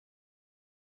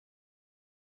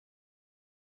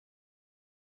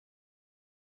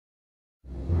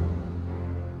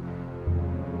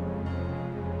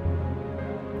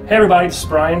Hey everybody, this is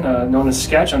Brian, known as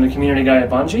Sketch. I'm the community guy at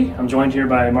Bungie. I'm joined here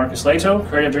by Marcus Leto,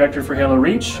 creative director for Halo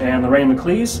Reach, and Lorraine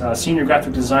McLeese, senior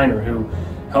graphic designer who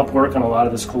helped work on a lot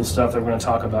of this cool stuff that we're going to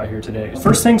talk about here today.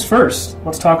 First things first,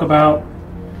 let's talk about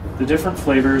the different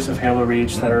flavors of Halo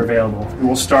Reach that are available.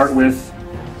 We'll start with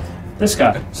this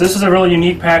guy. So this is a really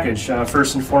unique package,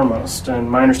 first and foremost, and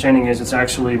my understanding is it's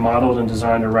actually modeled and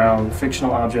designed around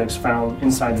fictional objects found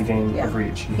inside the game of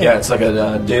Reach. Yeah, it's like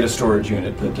a data storage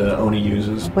unit that Oni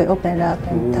uses. We open it up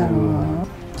and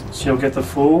so you'll get the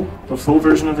full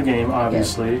version of the game,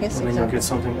 obviously, Yes, and then you'll get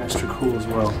something extra cool as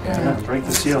well. Yeah, break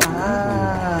the seal.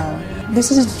 this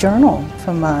is a journal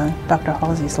from Dr.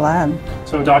 Halsey's lab.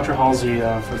 So Dr. Halsey,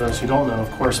 for those who don't know,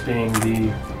 of course, being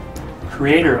the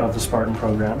creator of the Spartan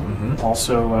program.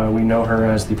 Also, we know her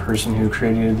as the person who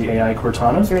created the AI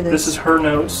Cortana. This is her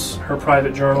notes, her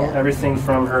private journal, everything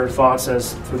from her thoughts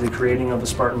as for the creating of the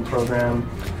Spartan program,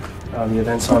 the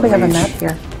events on Reach. We have a map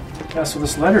here. Yeah, so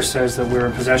this letter says that we're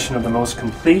in possession of the most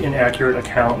complete and accurate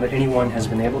account that anyone has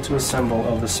been able to assemble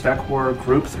of the Spec War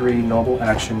Group 3 noble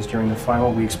actions during the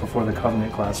final weeks before the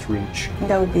Covenant class Reach.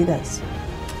 That would be this.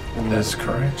 That's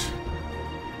correct.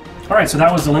 Alright, so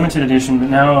that was the limited edition, but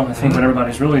now I think what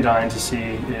everybody's really dying to see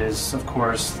is, of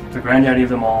course, the granddaddy of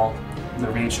them all, the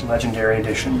Reach Legendary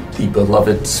Edition. The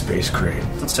beloved Space Crate.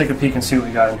 Let's take a peek and see what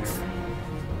we got in here.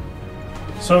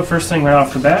 So first thing right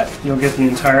off the bat, you'll get the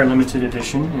entire limited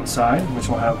edition inside, which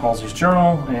will have Halsey's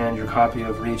journal and your copy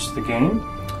of Reach the game.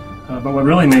 But what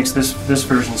really makes this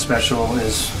version special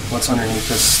is what's underneath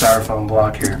this styrofoam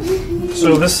block here.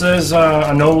 So this is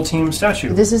a Noble Team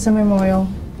statue. This is a memorial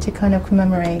to kind of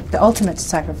commemorate the ultimate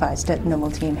sacrifice that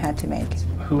Noble Team had to make.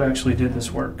 Who actually did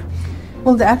this work?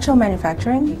 Well, the actual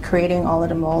manufacturing, creating all of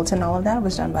the molds and all of that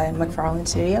was done by McFarlane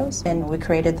Studios, and we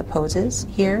created the poses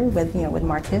here with with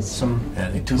Marcus.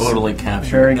 They totally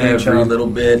captured Very good every job. little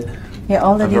bit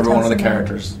All the of details every one of the in there.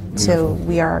 characters. So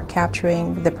we are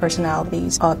capturing the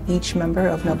personalities of each member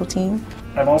of Noble Team.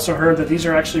 I've also heard that these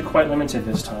are actually quite limited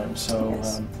this time, so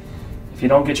Yes. if you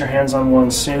don't get your hands on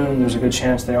one soon, there's a good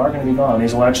chance they are going to be gone.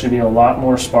 These will actually be a lot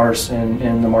more sparse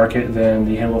in the market than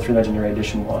the Halo 3 Legendary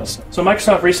Edition was. So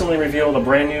Microsoft recently revealed a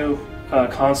brand new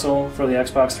console for the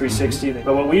Xbox 360,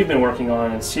 but what we've been working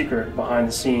on in secret behind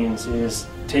the scenes is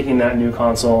taking that new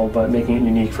console but making it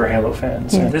unique for Halo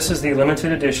fans. Yeah. And this is the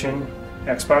limited edition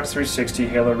Xbox 360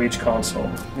 Halo Reach console.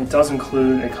 It does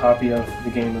include a copy of the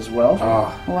game as well.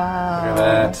 Oh, Wow. look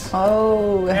at that.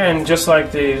 Oh. And just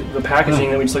like the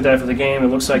packaging that we just looked at for the game, it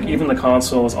looks like even the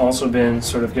console has also been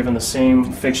sort of given the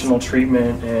same fictional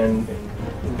treatment and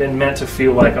been meant to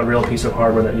feel like a real piece of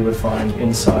hardware that you would find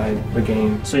inside the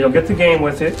game. So you'll get the game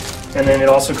with it, and then it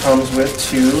also comes with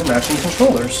 2 matching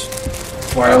controllers.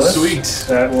 Wireless. Oh, sweet.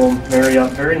 That will marry up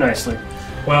very nicely.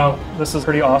 Well, this is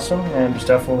pretty awesome, and there's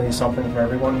definitely something for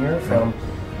everyone here, from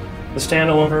the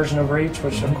standalone version of Reach,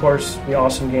 which of course the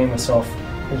awesome game itself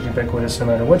is ubiquitous no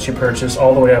matter what you purchase,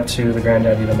 all the way up to the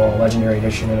granddaddy of them all, Legendary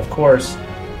Edition, and of course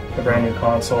the brand new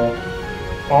console.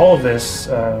 All of this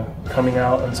coming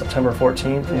out on September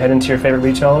 14th. Head into your favorite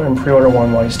retailer and pre-order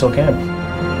one while you still can.